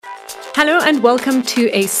Hello and welcome to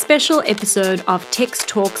a special episode of Tex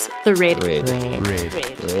Talks The Red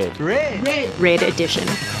Edition.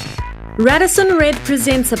 Radisson Red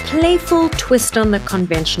presents a playful twist on the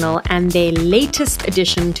conventional, and their latest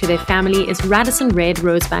addition to their family is Radisson Red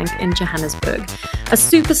Rosebank in Johannesburg, a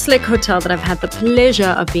super slick hotel that I've had the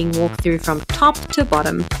pleasure of being walked through from top to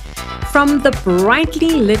bottom. From the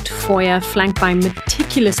brightly lit foyer flanked by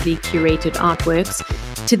meticulously curated artworks,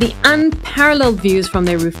 to the unparalleled views from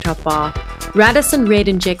their rooftop bar, Radisson Red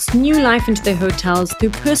injects new life into their hotels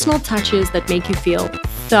through personal touches that make you feel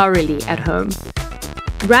thoroughly at home.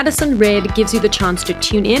 Radisson Red gives you the chance to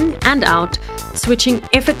tune in and out, switching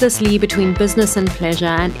effortlessly between business and pleasure.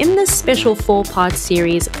 And in this special 4-part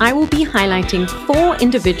series, I will be highlighting 4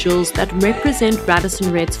 individuals that represent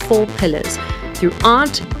Radisson Red's 4 pillars through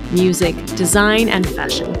art, music, design, and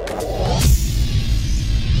fashion.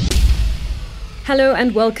 Hello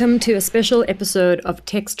and welcome to a special episode of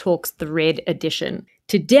Tex Talks The Red Edition.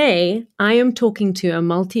 Today, I am talking to a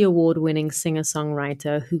multi-award winning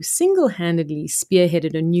singer-songwriter who single-handedly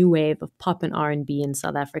spearheaded a new wave of pop and R&B in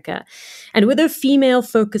South Africa. And with her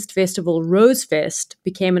female-focused festival, Rosefest,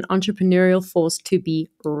 became an entrepreneurial force to be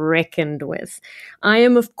reckoned with. I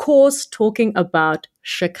am, of course, talking about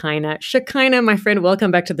Shekinah. Shekinah, my friend,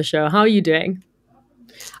 welcome back to the show. How are you doing?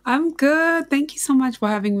 I'm good. Thank you so much for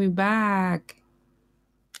having me back.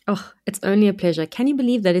 Oh, it's only a pleasure. Can you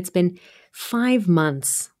believe that it's been 5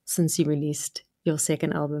 months since you released your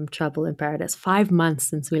second album, Trouble in Paradise? 5 months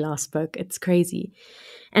since we last spoke. It's crazy.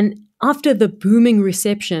 And after the booming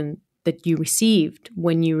reception that you received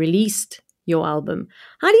when you released your album,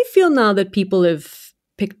 how do you feel now that people have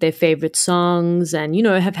picked their favorite songs and,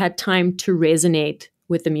 have had time to resonate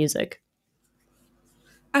with the music?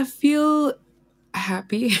 I feel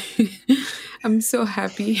happy. I'm so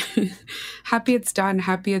happy. Happy it's done,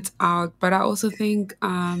 happy it's out. But I also think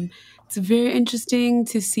it's very interesting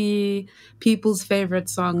to see people's favorite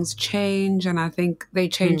songs change. And I think they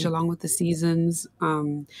change along with the seasons.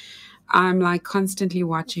 I'm like constantly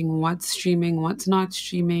watching what's streaming, what's not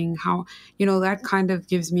streaming, how, that kind of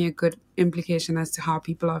gives me a good implication as to how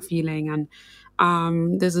people are feeling. And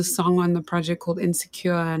there's a song on the project called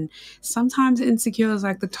Insecure, and sometimes Insecure is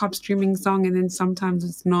like the top streaming song, and then sometimes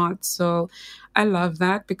it's not. So I love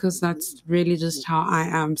that because that's really just how I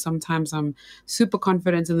am. Sometimes I'm super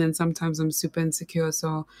confident, and then sometimes I'm super insecure.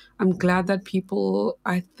 So I'm glad that people,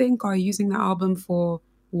 I think, are using the album for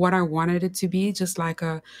what I wanted it to be, just like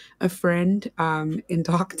a friend in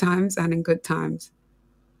dark times and in good times.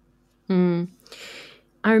 I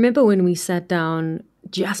remember when we sat down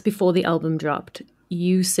just before the album dropped,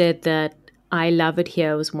 you said that I Love It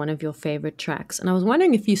Here was one of your favorite tracks. And I was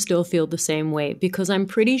wondering if you still feel the same way, because I'm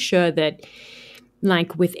pretty sure that,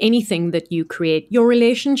 like with anything that you create, your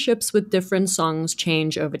relationships with different songs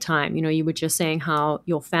change over time. You were just saying how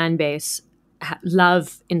your fan base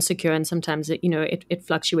love Insecure, and sometimes it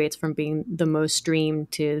fluctuates from being the most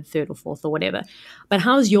streamed to third or fourth or whatever. But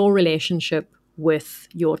how's your relationship with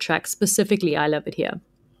your track, specifically I Love It Here?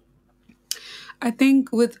 I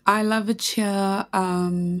think with I Love It Here,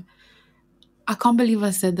 I can't believe I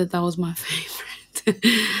said that was my favorite.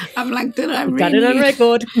 I'm like, did I really? Got it on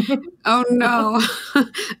record. Oh no.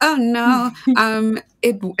 Oh no.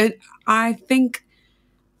 I think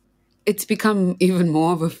it's become even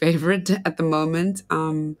more of a favorite at the moment.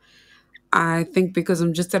 I think because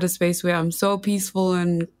I'm just at a space where I'm so peaceful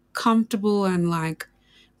and comfortable and like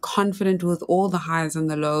confident with all the highs and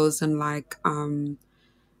the lows, and like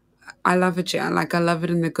I love it, yeah. Like I love it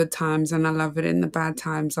in the good times and I love it in the bad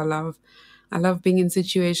times. I love being in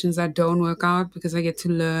situations that don't work out because I get to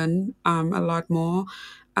learn a lot more.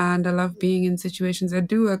 And I love being in situations that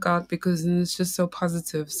do work out because it's just so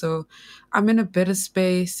positive. So I'm in a better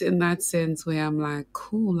space in that sense where I'm like,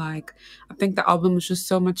 cool. Like I think the album is just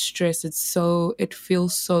so much stress. It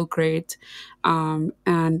feels so great.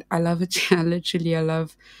 And I love it. Yeah, literally,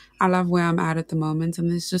 I love where I'm at the moment,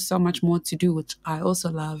 and there's just so much more to do, which I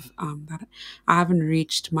also love. That I haven't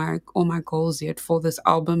reached all my goals yet for this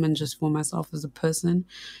album and just for myself as a person.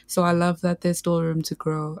 So I love that there's still room to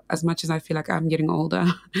grow, as much as I feel like I'm getting older.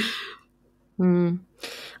 I'm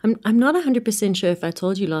not 100% sure if I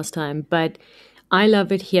told you last time, but I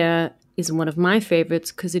Love It Here is one of my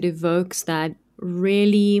favorites because it evokes that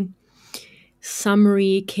really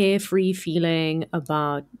summery, carefree feeling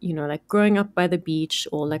about, like growing up by the beach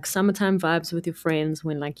or like summertime vibes with your friends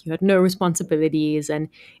when like you had no responsibilities. And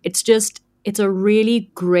it's a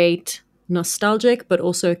really great nostalgic, but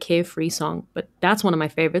also carefree song. But that's one of my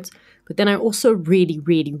favorites. But then I also really,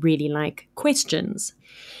 really, really like Questions.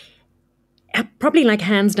 Probably like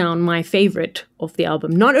hands down my favorite of the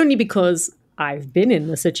album, not only because I've been in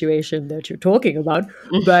the situation that you're talking about,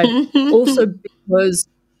 but also because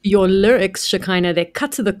your lyrics, Shekinah, they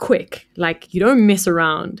cut to the quick. Like, you don't mess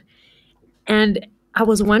around. And I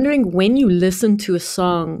was wondering, when you listen to a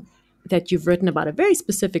song that you've written about a very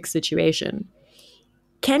specific situation,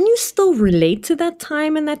 can you still relate to that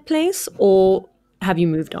time and that place, or have you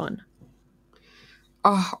moved on?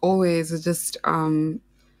 Oh, always. It's just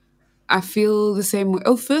I feel the same way.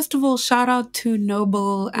 Oh, first of all, shout out to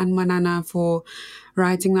Noble and Manana for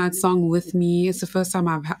writing that song with me. It's the first time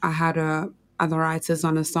I had other writers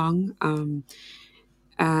on a song.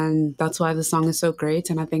 And that's why the song is so great.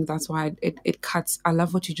 And I think that's why it cuts. I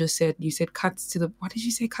love what you just said. You said cuts to the, what did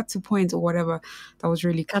you say? Cut to point or whatever. That was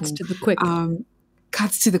really Cuts cool. to the quick.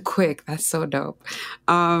 Cuts to the quick. That's so dope.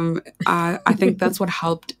 I think that's what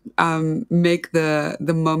helped make the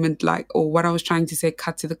moment, like, or what I was trying to say,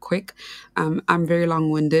 cut to the quick. I'm very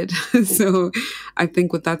long-winded. So I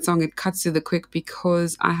think with that song, it cuts to the quick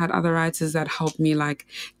because I had other writers that helped me like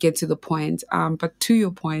get to the point. But to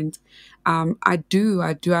your point, I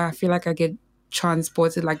feel like I get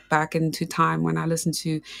transported like back into time when I listen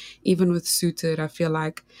to, even with Suited, I feel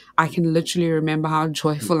like I can literally remember how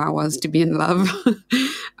joyful I was to be in love.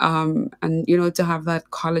 And you know, to have that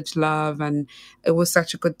college love, and it was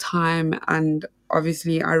such a good time. And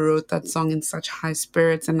obviously I wrote that song in such high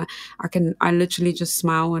spirits, and I literally just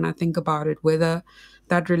smile when I think about it, whether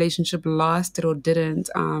that relationship lasted or didn't.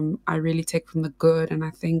 I really take from the good. And I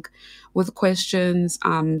think with questions,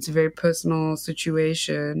 it's a very personal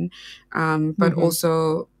situation. But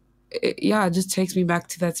also, yeah, it just takes me back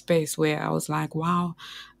to that space where I was like, wow,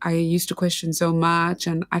 I used to question so much,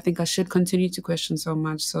 and I think I should continue to question so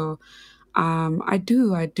much. So I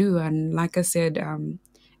do. And like I said,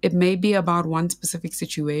 it may be about one specific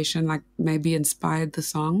situation, like maybe inspired the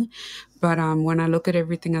song. But when I look at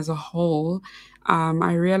everything as a whole,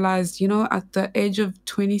 I realized, you know, at the age of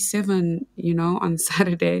 27, you know, on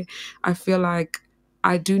Saturday, I feel like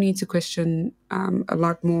I do need to question a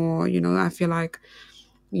lot more. You know, I feel like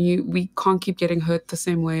we can't keep getting hurt the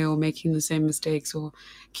same way or making the same mistakes or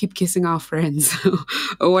keep kissing our friends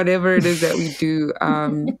or whatever it is that we do.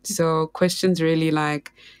 So questions really,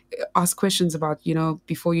 like, ask questions about, you know,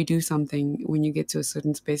 before you do something, when you get to a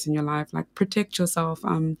certain space in your life, like protect yourself.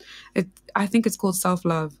 I think it's called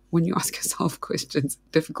self-love when you ask yourself questions,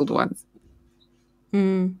 difficult ones.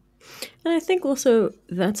 Mm. And I think also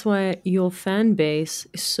that's why your fan base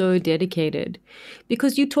is so dedicated,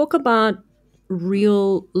 because you talk about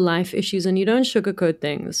real life issues and you don't sugarcoat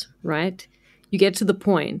things, right? You get to the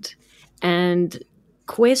point. And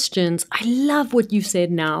questions, I love what you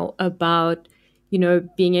said now about, you know,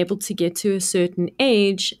 being able to get to a certain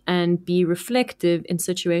age and be reflective in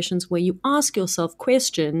situations where you ask yourself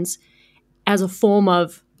questions as a form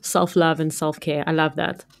of self love and self care. I love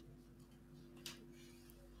that.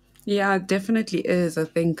 Yeah, it definitely is. I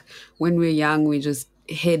think when we're young, we just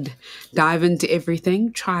dive into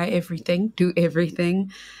everything, try everything, do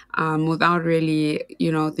everything, without really,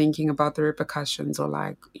 you know, thinking about the repercussions or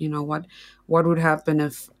like, you know, what would happen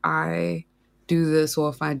if I do this or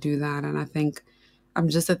if I do that. And I think I'm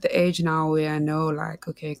just at the age now where I know, like,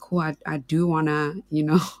 okay, cool, I do wanna, you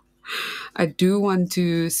know, I do want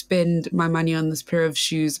to spend my money on this pair of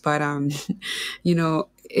shoes, but you know,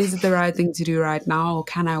 is it the right thing to do right now, or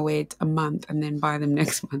can I wait a month and then buy them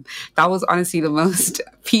next month? That was honestly the most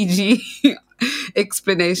PG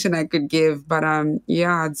explanation I could give. But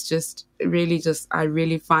yeah, it's just really just I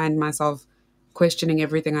really find myself questioning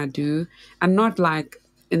everything I do, and not like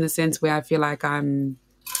in the sense where I feel like I don't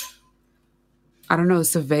know,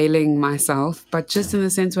 surveilling myself, but just in the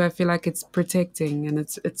sense where I feel like it's protecting, and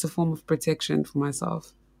it's a form of protection for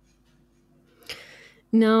myself.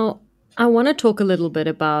 Now, I want to talk a little bit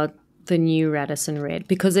about the new Radisson Red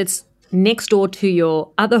because it's next door to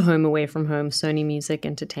your other home away from home, Sony Music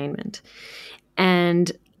Entertainment.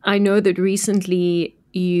 And I know that recently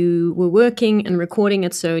you were working and recording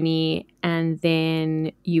at Sony and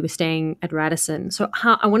then you were staying at Radisson. So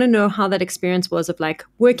I want to know how that experience was of like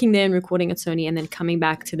working there and recording at Sony and then coming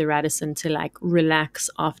back to the Radisson to like relax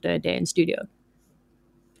after a day in studio.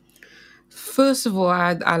 First of all,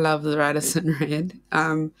 I love the Radisson Red.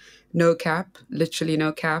 No cap, literally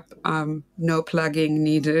no cap. No plugging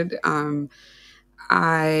needed.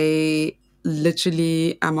 I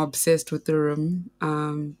literally am obsessed with the room.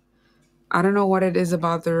 I don't know what it is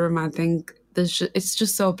about the room. I think it's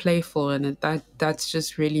just so playful, and that's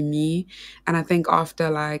just really me. And I think after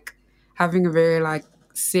like having a very like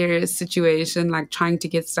serious situation, like trying to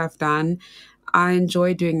get stuff done, I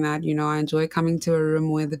enjoy doing that. I enjoy coming to a room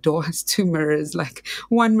where the door has two mirrors, like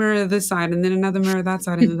one mirror this side and then another mirror that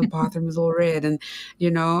side, and then the bathroom is all red. And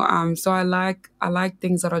so I like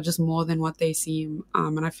things that are just more than what they seem.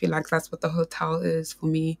 And I feel like that's what the hotel is for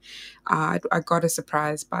me. I got a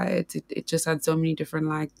surprise by it. It just had so many different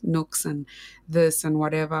like nooks and this and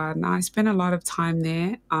whatever. And I spent a lot of time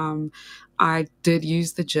there. I did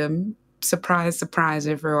use the gym. Surprise, surprise,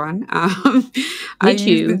 everyone. I Me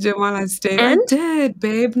used the too. gym while I stayed. I And did,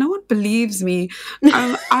 babe. No one believes me.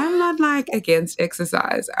 I'm not like against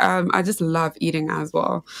exercise. I just love eating as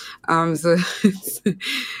well. So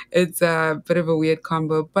it's a bit of a weird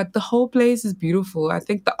combo, but the whole place is beautiful. I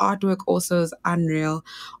think the artwork also is unreal.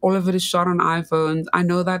 All of it is shot on iPhones. I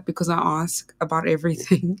know that because I ask about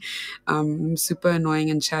everything. I'm super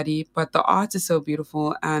annoying and chatty, but the art is so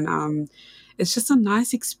beautiful, and it's just a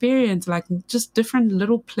nice experience, like just different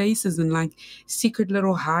little places and like secret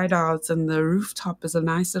little hideouts, and the rooftop is a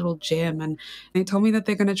nice little gem. And they told me that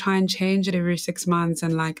they're going to try and change it every 6 months,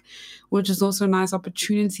 and like, which is also a nice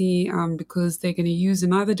opportunity, because they're going to use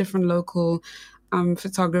another different local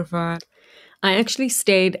photographer. I actually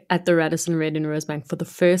stayed at the Radisson Red in Rosebank for the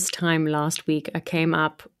first time last week. I came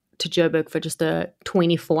up to Joburg for just a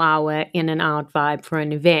 24-hour in and out vibe for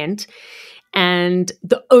an event. And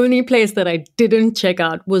the only place that I didn't check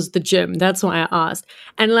out was the gym. That's why I asked.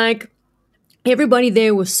 And like, everybody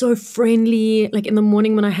there was so friendly. Like in the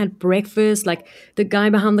morning when I had breakfast, like the guy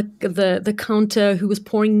behind the counter who was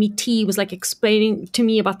pouring me tea was like explaining to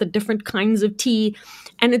me about the different kinds of tea.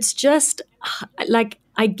 And it's just like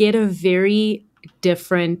I get a very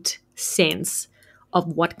different sense of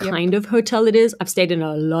what Yep. kind of hotel it is. I've stayed in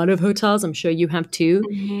a lot of hotels. I'm sure you have too.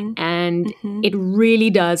 Mm-hmm. And Mm-hmm. it really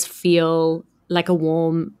does feel like a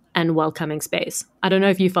warm and welcoming space. I don't know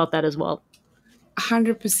if you felt that as well.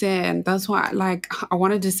 100%. That's why, like, I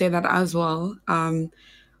wanted to say that as well.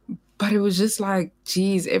 But it was just like,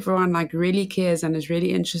 geez, everyone like really cares and is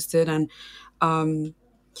really interested, and um,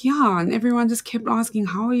 yeah, and everyone just kept asking,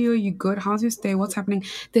 "How are you? Are you good? How's your stay? What's happening?"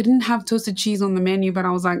 They didn't have toasted cheese on the menu, but I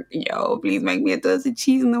was like, "Yo, please make me a toasted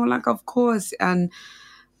cheese," and they were like, "Of course." And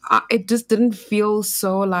it just didn't feel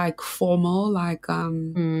so like formal, like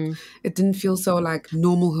Mm. it didn't feel so like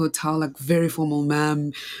normal hotel, like very formal,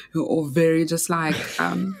 ma'am, or very just like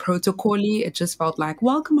protocoly. It just felt like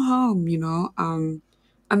welcome home.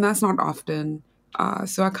 And that's not often.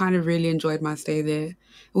 So I kind of really enjoyed my stay there.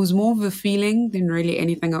 It was more of a feeling than really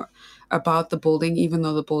anything about the building, even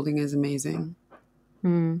though the building is amazing.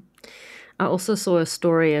 Mm. I also saw a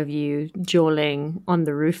story of you jawling on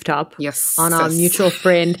the rooftop Yes, on our sis. mutual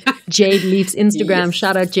friend Jade Leaf's Instagram. Yes,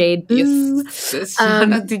 Shout out Jade. yes, Boo. sis. Shout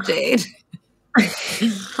out Um, to Jade.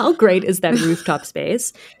 how great is that rooftop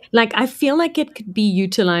space? Like, I feel like it could be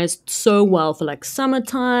utilized so well for like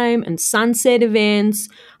summertime and sunset events.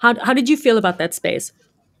 How did you feel about that space?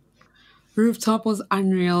 Rooftop was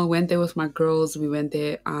unreal. Went there with my girls. We went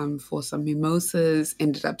there for some mimosas.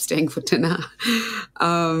 Ended up staying for dinner.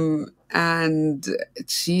 And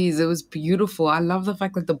geez, it was beautiful. I love the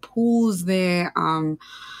fact that the pool's there. And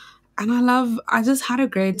I just had a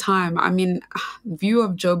great time. I mean, view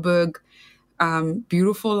of Joburg,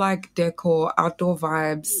 beautiful like decor, outdoor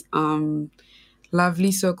vibes.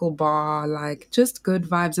 Lovely circle bar, like just good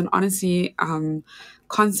vibes. And honestly,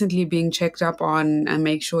 constantly being checked up on and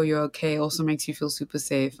make sure you're okay also makes you feel super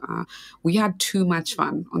safe. We had too much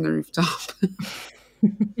fun on the rooftop.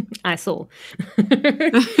 I saw.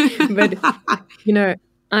 But, you know,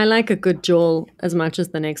 I like a good jaw as much as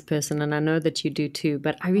the next person, and I know that you do too.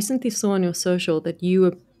 But I recently saw on your social that you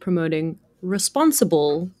were promoting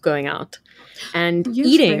responsible going out and Yes,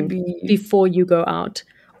 eating baby. before you go out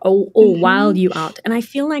or while Hmm. you out. And I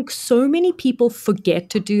feel like so many people forget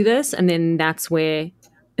to do this, and then that's where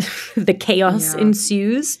the chaos Yeah,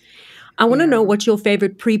 ensues. I want to know yeah. what your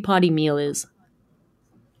favorite pre-party meal is.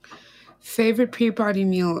 Favorite pre-party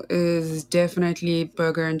meal is definitely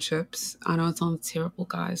burger and chips. I know it sounds terrible,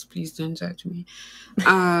 guys. Please don't judge me.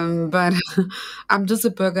 But I'm just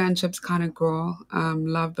a burger and chips kind of girl.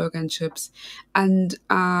 Love burger and chips. And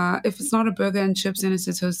if it's not a burger and chips, then it's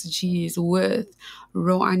a toasted cheese with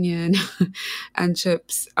raw onion and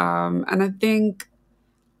chips. And I think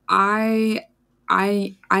I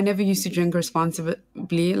I never used to drink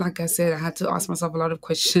responsibly. Like I said, I had to ask myself a lot of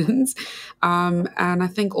questions. And I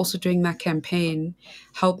think also during that campaign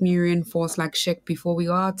helped me reinforce like, shit, before we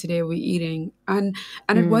go out today, we're eating. And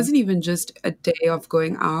it Mm. wasn't even just a day of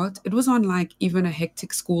going out. It was on like even a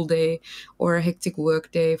hectic school day or a hectic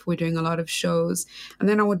work day if we're doing a lot of shows. And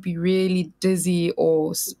then I would be really dizzy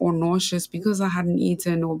or nauseous because I hadn't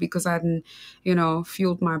eaten or because I hadn't,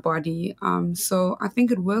 fueled my body. So I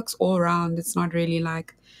think it works all around. It's not really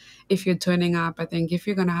like if you're turning up. I think if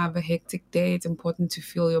you're going to have a hectic day, it's important to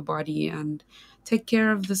fuel your body and take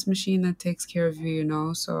care of this machine that takes care of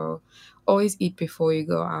you. So always eat before you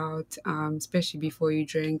go out, especially before you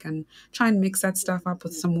drink, and try and mix that stuff up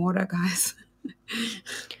with some water, guys.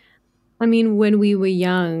 I mean, when we were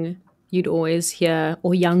young, you'd always hear,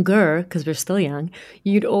 or younger, because we're still young,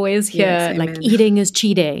 you'd always Yes, hear like amen. eating is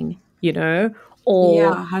cheating, Yeah,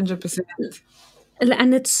 or 100%.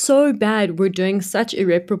 and it's so bad. We're doing such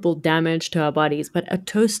irreparable damage to our bodies. But a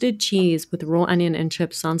toasted cheese with raw onion and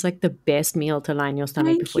chips sounds like the best meal to line your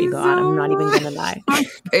stomach Thank before you you go out. I'm so not even much. gonna lie. My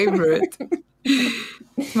favorite.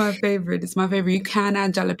 It's my favorite. It's my favorite. You can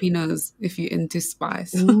add jalapenos if you're into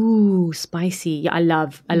spice. Ooh, spicy. Yeah, I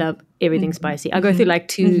love everything Mhm, spicy. I go through mhm, like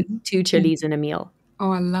two mhm. two chilies in a meal.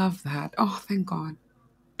 Oh, I love that. Oh, thank God.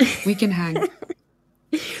 We can hang.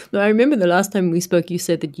 Though I remember the last time we spoke, you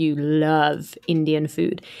said that you love Indian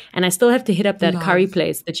food, and I still have to hit up that curry Love.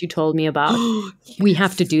 place that you told me about. Oh, We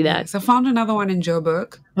have to yes, do that. yes. I found another one in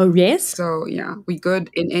Joburg. Oh, yes? So, yeah, we good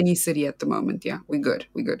in any city at the moment. Yeah, we good.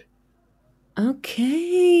 We good.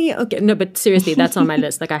 Okay. Okay. No, but seriously, that's on my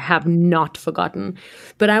list. Like I have not forgotten.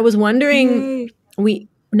 But I was wondering, Yay. we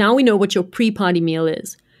now we know what your pre-party meal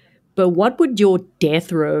is, but what would your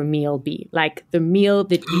death row meal be? Like the meal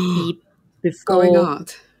that you eat Going before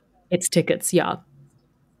out. it's tickets. Yeah.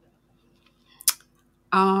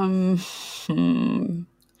 Um, hmm.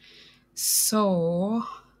 So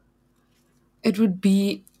it would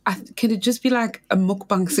be, could it just be like a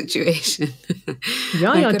mukbang situation?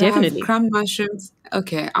 Yeah, Like, yeah, could I have definitely. crumb mushrooms?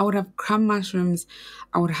 Okay, I would have crumb mushrooms.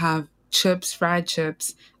 I would have chips, fried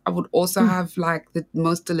chips. I would also Mm, have like the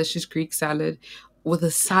most delicious Greek salad with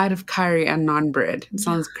a side of curry and naan bread. yeah.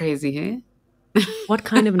 Sounds crazy, hey? What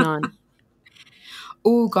kind of naan?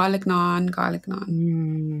 Oh, garlic naan, garlic naan.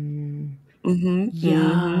 Mm, Mm-hmm, mm-hmm,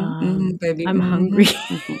 yeah. mm-hmm, baby. I'm hungry.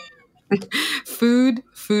 Mm-hmm, mm-hmm.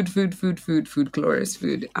 Food, glorious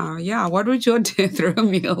food. Yeah, what would your death row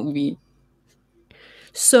meal be?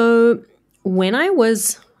 So when I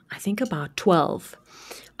was, I think about 12,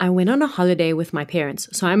 I went on a holiday with my parents.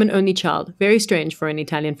 So I'm an only child. Very strange for an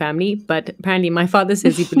Italian family, but apparently my father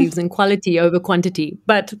says he believes in quality over quantity.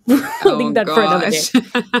 But we'll Oh leave that for another day.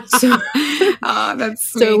 gosh. So Oh,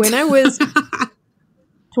 that's so sweet. when I was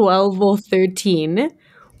 12 or 13,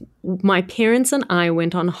 my parents and I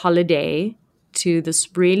went on holiday to this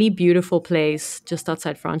really beautiful place just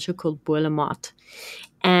outside Franschhoek called Bourlemont.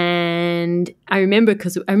 And I remember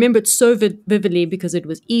it so vividly because it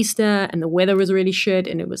was Easter and the weather was really shit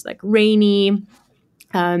and it was like rainy.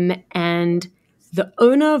 And the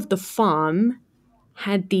owner of the farm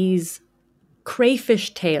had these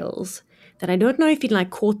crayfish tails that I don't know if he like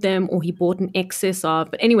caught them or he bought an excess of.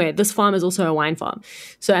 But anyway, this farm is also a wine farm.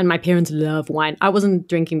 So, and my parents love wine. I wasn't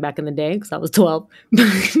drinking back in the day because I was 12.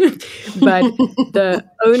 But the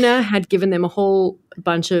owner had given them a whole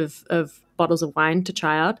bunch of bottles of wine to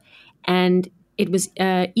try out. And it was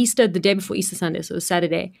Easter, the day before Easter Sunday. So it was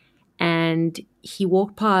Saturday. And he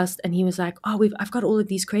walked past and he was like, "Oh, I've got all of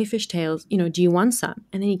these crayfish tails. Do you want some?"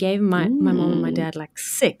 And then he gave my mom and my Mm. dad like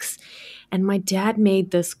 6. And my dad made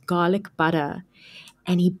this garlic butter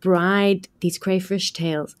and he fried these crayfish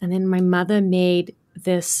tails. And then my mother made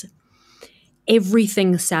this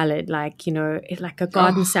everything salad, like, like a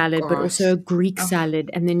garden Oh salad, but also gosh. a Greek Oh, salad.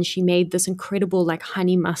 And then she made this incredible, like,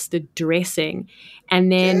 honey mustard dressing.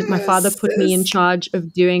 And then my father yes, put me in sis. charge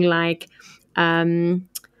of doing, like, um,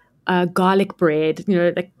 garlic bread,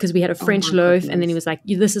 like because we had a Oh French my loaf, and then he goodness. was like,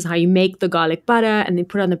 "This is how you make the garlic butter," and then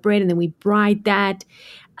put it on the bread, and then we bride that.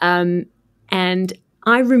 And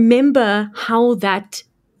I remember how that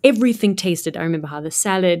everything tasted. I remember how the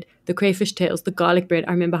salad, the crayfish tails, the garlic bread.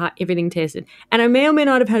 I remember how everything tasted, and I may or may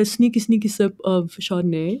not have had a sneaky sip of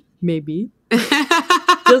Chardonnay, maybe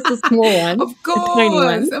just a small one, Of a tiny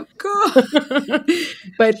one, course, of course.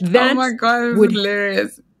 but Oh that my God, it's would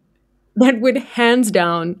hilarious. hands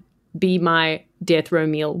down be my death row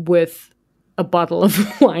meal with a bottle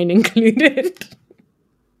of wine included.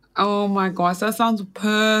 Oh my gosh, that sounds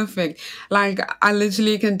perfect. Like I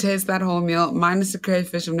literally can taste that whole meal, minus the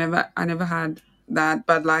crayfish. I never had that,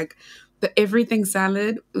 but like the everything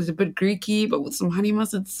salad. It was a bit Greeky, but with some honey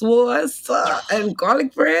mustard sauce and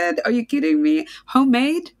garlic bread. Are you kidding me?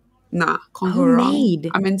 Homemade? Nah, can't go wrong. Homemade.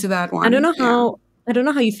 I'm into that I don't one. know Yeah. how I don't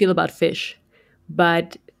know how you feel about fish,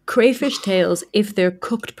 but crayfish tails, if they're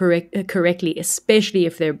cooked correctly, especially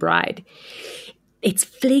if they're fried, it's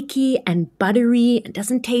flaky and buttery and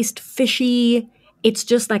doesn't taste fishy. It's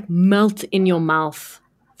just like melt in your mouth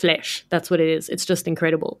flesh. That's what it is. It's just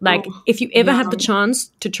incredible. Like Oh, if you ever have the yum.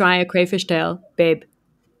 chance to try a crayfish tail, babe,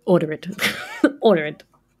 order it. Order it.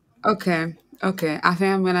 Okay. Okay. I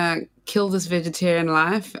think I'm gonna kill this vegetarian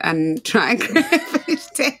life and try crayfish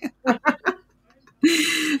tail.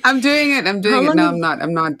 I'm doing it. I'm How doing it. long No, have I'm not.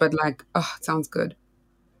 I'm not. But like, oh, it sounds good.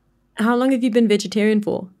 how long have you been vegetarian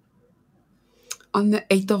for? On the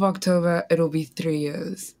 8th of October, it'll be 3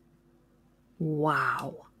 years.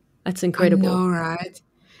 Wow. That's I incredible. know, right?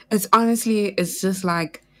 It's honestly, it's just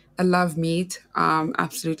like I love meat.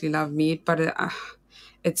 Absolutely love meat, but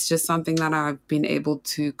it's just something that I've been able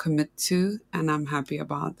to commit to, and I'm happy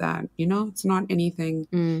about that. You know, it's not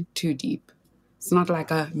anything too deep. It's not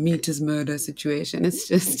like a meat is murder situation. It's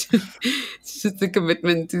just it's just a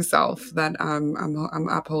commitment to self that I'm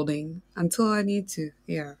upholding until I need to.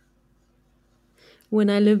 Yeah. When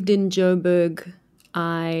I lived in Joburg,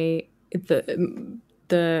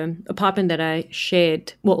 the apartment that I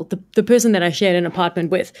shared, well, the person that I shared an apartment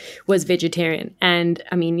with was vegetarian. And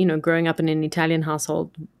I mean, growing up in an Italian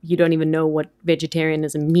household, you don't even know what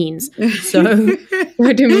vegetarianism means. So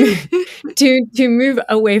to move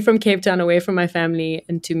away from Cape Town, away from my family,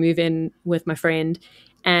 and to move in with my friend,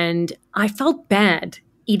 and I felt bad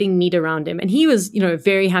eating meat around him. And he was,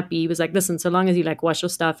 very happy. He was like, listen, so long as you like wash your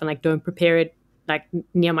stuff and like don't prepare it like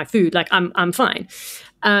near my food, like I'm fine.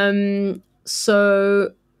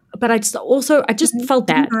 So, but I just felt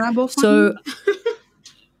bad. Rebel So,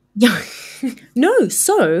 yeah, no.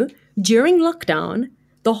 So during lockdown,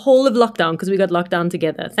 the whole of lockdown, because we got locked down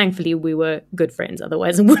together. Thankfully, we were good friends.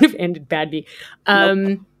 Otherwise, it would have ended badly.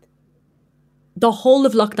 Nope. The whole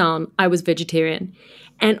of lockdown, I was vegetarian,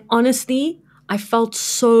 and honestly, I felt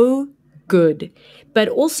so good. But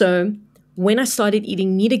also, when I started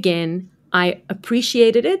eating meat again, I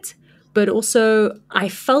appreciated it, but also I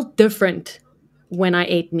felt different when I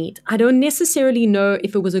ate meat. I don't necessarily know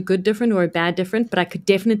if it was a good different or a bad different, but I could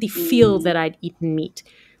definitely feel that I'd eaten meat,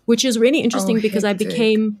 which is really Oh, interesting because I hectic.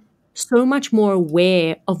 became so much more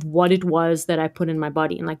aware of what it was that I put in my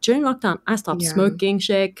body. And like during lockdown, I stopped Yeah. smoking,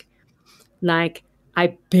 shake. Like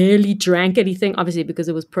I barely drank anything, obviously because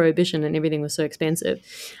it was prohibition and everything was so expensive.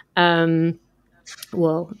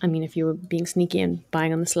 Well, I mean, if you were being sneaky and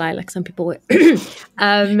buying on the sly, like some people were.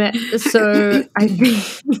 So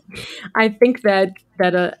I think that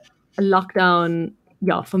a lockdown,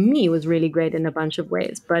 yeah, for me was really great in a bunch of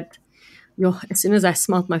ways. But as soon as I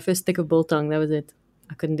smelt my first stick of biltong, that was it.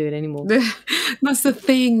 I couldn't do it anymore. That's the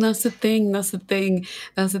thing. That's the thing. That's the thing.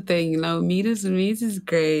 That's the thing. Meat is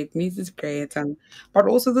great. Meat is great, and but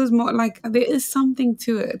also there's more. Like there is something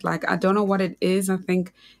to it. Like I don't know what it is. I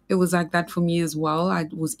think it was like that for me as well. I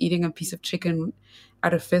was eating a piece of chicken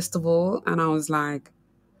at a festival, and I was like,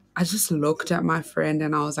 I just looked at my friend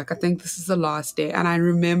and I was like, I think this is the last day. And I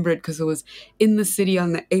remember it because it was in the city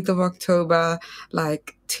on the 8th of October,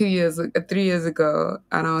 like 3 years ago.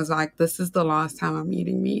 And I was like, this is the last time I'm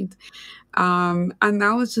eating meat. And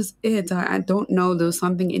that was just it. I don't know. There was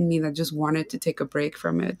something in me that just wanted to take a break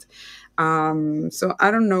from it. So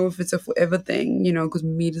I don't know if it's a forever thing, because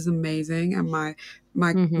meat is amazing. And my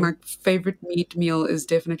favorite meat meal is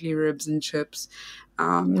definitely ribs and chips.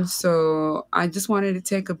 So I just wanted to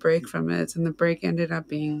take a break from it, and the break ended up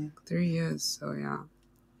being 3 years. So yeah.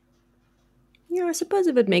 Yeah, I suppose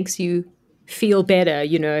if it makes you feel better,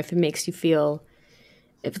 if it makes you feel,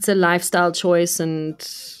 if it's a lifestyle choice and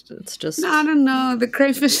it's just. I don't know. The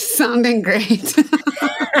crayfish is sounding great.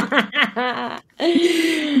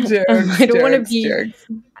 I don't want to be.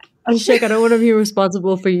 Shek, I don't want to be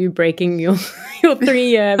responsible for you breaking your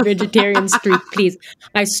 3-year vegetarian streak, please.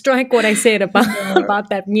 I strike what I said about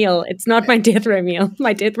that meal. It's not my death row meal.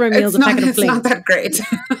 My death row meal is a packet of flings. It's not that great.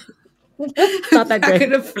 It's not that great.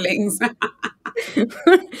 Packet of flings.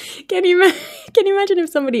 Can you imagine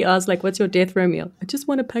if somebody asked, like, what's your death row meal? I just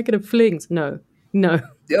want a packet of flings. No.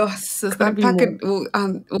 Oh, so that packet will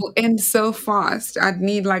end so fast. I'd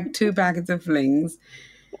need like 2 packets of flings.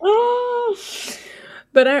 Oh.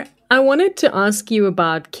 But I wanted to ask you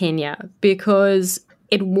about Kenya because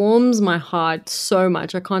it warms my heart so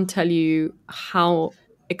much. I can't tell you how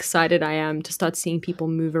excited I am to start seeing people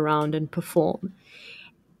move around and perform.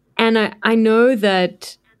 And I know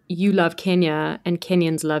that, you love Kenya and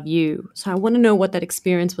Kenyans love you. So I want to know what that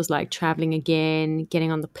experience was like, traveling again,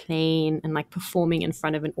 getting on the plane and like performing in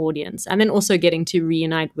front of an audience, and then also getting to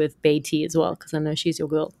reunite with Beatty as well, because I know she's your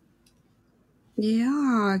girl.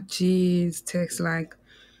 Yeah, geez, text like,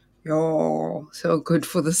 yo, so good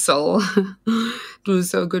for the soul. It was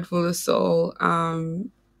so good for the soul.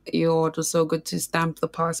 Yo, it was so good to stamp the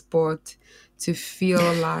passport, to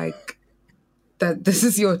feel like that this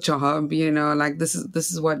is your job, like this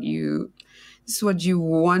is what you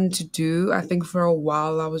want to do. I think for a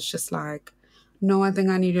while I was just like, no, I think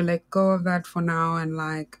I need to let go of that for now and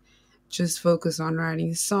like just focus on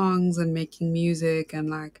writing songs and making music and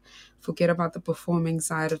like forget about the performing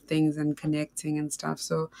side of things and connecting and stuff.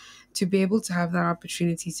 So to be able to have that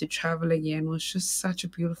opportunity to travel again was just such a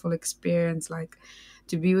beautiful experience. Like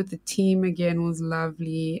to be with the team again was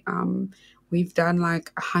lovely. We've done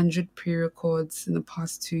like 100 pre-records in the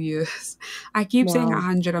past 2 years. I keep saying Wow.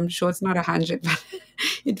 100. I'm sure it's not 100, but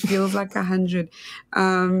it feels like 100.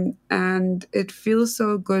 And it feels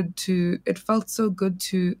so good to. It felt so good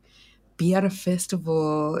to be at a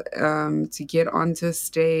festival, to get onto a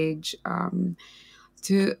stage,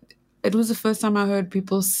 to. It was the first time I heard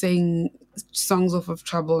people sing songs off of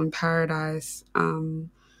Trouble in Paradise.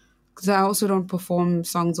 Because I also don't perform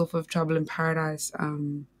songs off of Trouble in Paradise.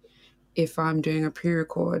 If I'm doing a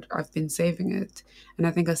pre-record, I've been saving it, and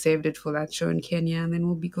I think I saved it for that show in Kenya, and then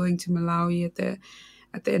we'll be going to Malawi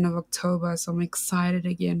at the end of October. So I'm excited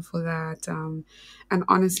again for that. And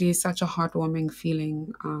honestly, it's such a heartwarming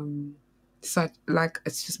feeling. Such like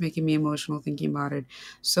it's just making me emotional thinking about it.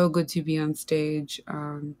 So good to be on stage.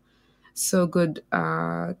 So good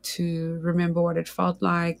to remember what it felt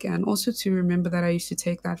like, and also to remember that I used to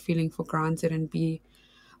take that feeling for granted and be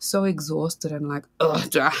so exhausted and like, oh,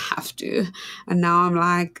 do I have to? And now I'm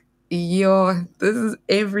like, yo, this is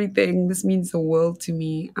everything. This means the world to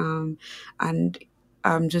me. And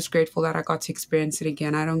I'm just grateful that I got to experience it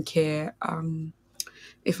again. I don't care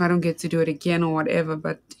if I don't get to do it again or whatever.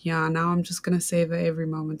 But yeah, now I'm just going to savor every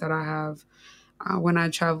moment that I have. When I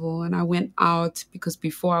travel, and I went out, because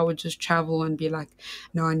before I would just travel and be like,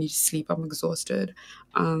 no, I need to sleep, I'm exhausted.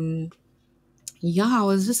 Yeah,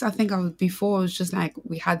 I think before it was just like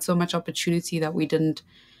we had so much opportunity that we didn't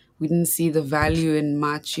see the value in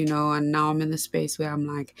much, and now I'm in the space where I'm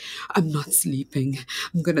like, I'm not sleeping.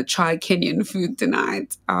 I'm going to try Kenyan food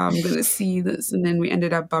tonight. I'm going to see this. And then we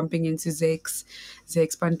ended up bumping into Zex.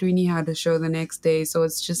 Zex Pantwini had a show the next day. So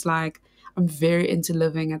it's just like, I'm very into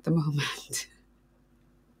living at the moment.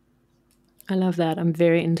 I love that. I'm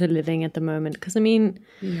very into living at the moment because, I mean,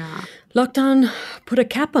 Yeah, lockdown put a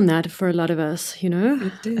cap on that for a lot of us,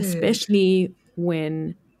 it did. especially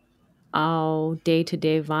when our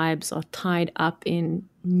day-to-day vibes are tied up in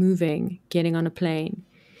moving, getting on a plane,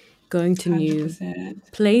 going to new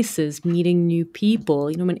 100%. places, meeting new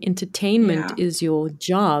people. When entertainment Yeah. is your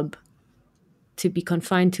job, to be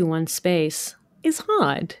confined to one space is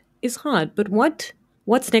hard. Is hard. But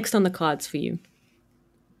what's next on the cards for you?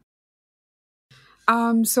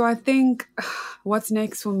 So I think what's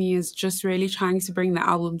next for me is just really trying to bring the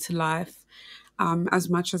album to life, as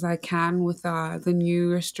much as I can with the new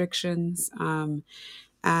restrictions,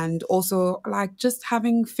 and also like just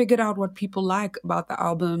having figured out what people like about the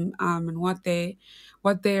album, and what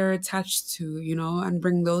they're attached to, and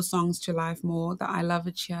bring those songs to life more. The I Love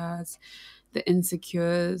It Cheers, the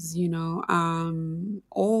Insecures,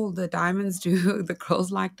 all the Diamonds do, the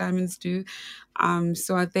girls like Diamonds do.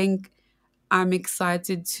 So I think I'm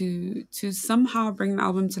excited to somehow bring the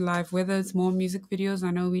album to life, whether it's more music videos.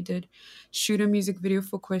 I know we did shoot a music video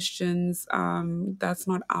for Questions. That's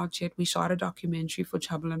not out yet. We shot a documentary for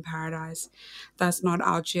Trouble in Paradise. That's not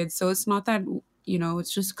out yet. So it's not that,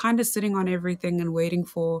 it's just kind of sitting on everything and waiting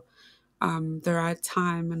for the right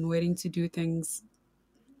time and waiting to do things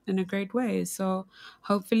in a great way. So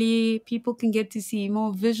hopefully people can get to see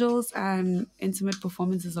more visuals and intimate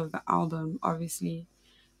performances of the album, obviously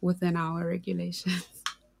within our regulations.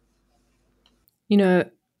 I'm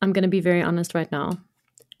going to be very honest right now.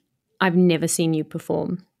 I've never seen you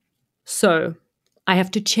perform. So I have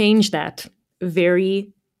to change that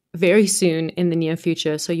very, very soon in the near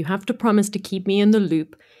future. So you have to promise to keep me in the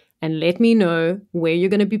loop and let me know where you're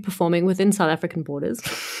going to be performing within South African borders.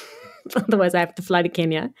 Otherwise, I have to fly to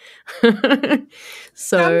Kenya. Come to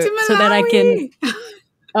so that I can. Malawi.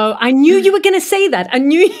 Oh, I knew you were going to say that. I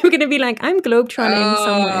knew you were going to be like, I'm globetrotting Oh,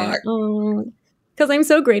 somewhere. Oh, because I'm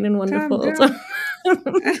so great and come wonderful. down.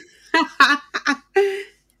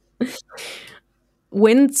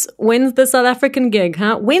 When's the South African gig,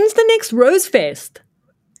 huh? When's the next Rose Fest?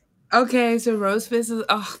 Okay, so Rosefest is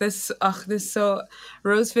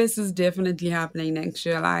Rosefest is definitely happening next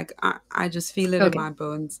year. Like I just feel it in Okay. my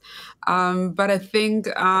bones. But I think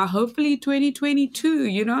hopefully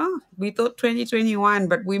 2022, we thought 2021,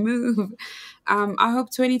 but we move. I hope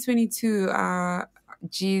 2022,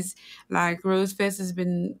 geez, like Rosefest has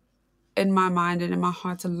been in my mind and in my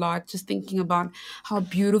heart a lot, just thinking about how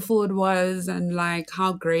beautiful it was and like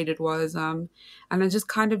how great it was. And I just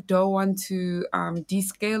kind of don't want to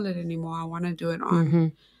descale it anymore. I want to do it Mm-hmm.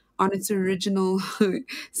 on its original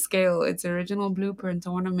scale, its original blueprint. I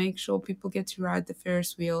want to make sure people get to ride the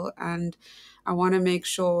Ferris wheel, and I want to make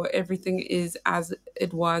sure everything is as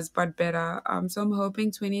it was but better. So I'm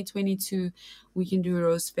hoping 2022 we can do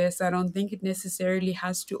Rose Fest. I don't think it necessarily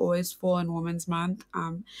has to always fall in Women's Month.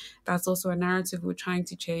 That's also a narrative we're trying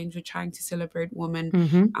to change. We're trying to celebrate women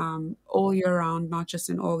Mm-hmm. all year round, not just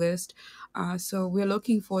in August. So we're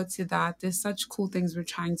looking forward to that. There's such cool things we're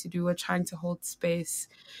trying to do. We're trying to hold space.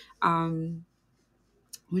 Um,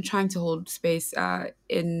 we're trying to hold space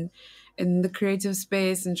in the creative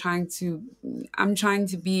space, and I'm trying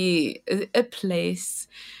to be a place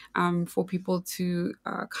for people to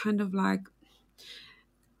kind of like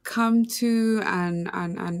come to, and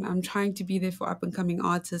I'm trying to be there for up and coming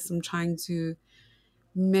artists. I'm trying to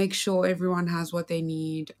make sure everyone has what they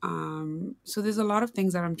need. So there's a lot of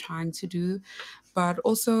things that I'm trying to do, but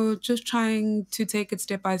also just trying to take it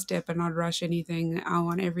step by step and not rush anything. I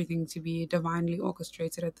want everything to be divinely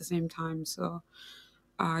orchestrated at the same time. So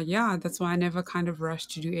yeah, that's why I never kind of rush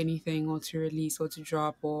to do anything or to release or to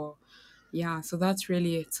drop or yeah. So that's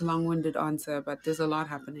really, it's a long-winded answer, but there's a lot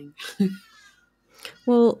happening.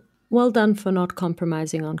 Well done for not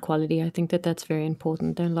compromising on quality. I think that that's very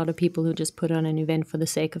important. There are a lot of people who just put on an event for the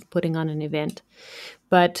sake of putting on an event,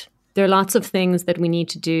 but there are lots of things that we need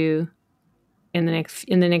to do in the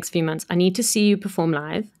next few months. I need to see you perform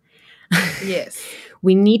live. Yes.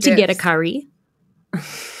 We need to get a Yes. curry,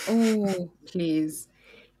 Oh, please.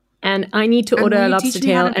 and I need to And order will a you lobster teach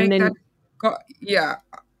me how tail, to and make that? then Yeah.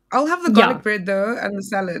 I'll have the yeah, garlic bread though and the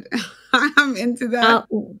salad. I'm into that.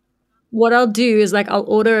 what I'll do is like I'll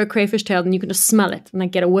order a crayfish tail, and you can just smell it and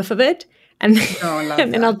like get a whiff of it, and Oh, I love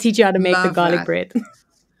and then I'll that. teach you how to make the Love garlic that. bread.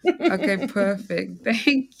 Okay, perfect.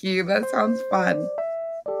 Thank you. That sounds fun.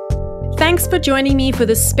 Thanks for joining me for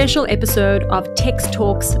this special episode of Text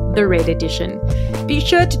Talks, the Red Edition. Be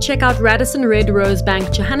sure to check out Radisson Red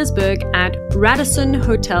Rosebank Johannesburg at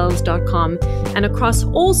radissonhotels.com and across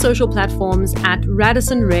all social platforms at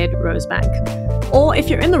Radisson Red Rosebank. Or if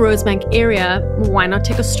you're in the Rosebank area, why not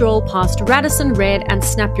take a stroll past Radisson Red and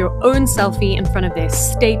snap your own selfie in front of their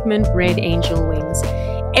statement red angel wings?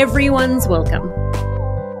 Everyone's welcome.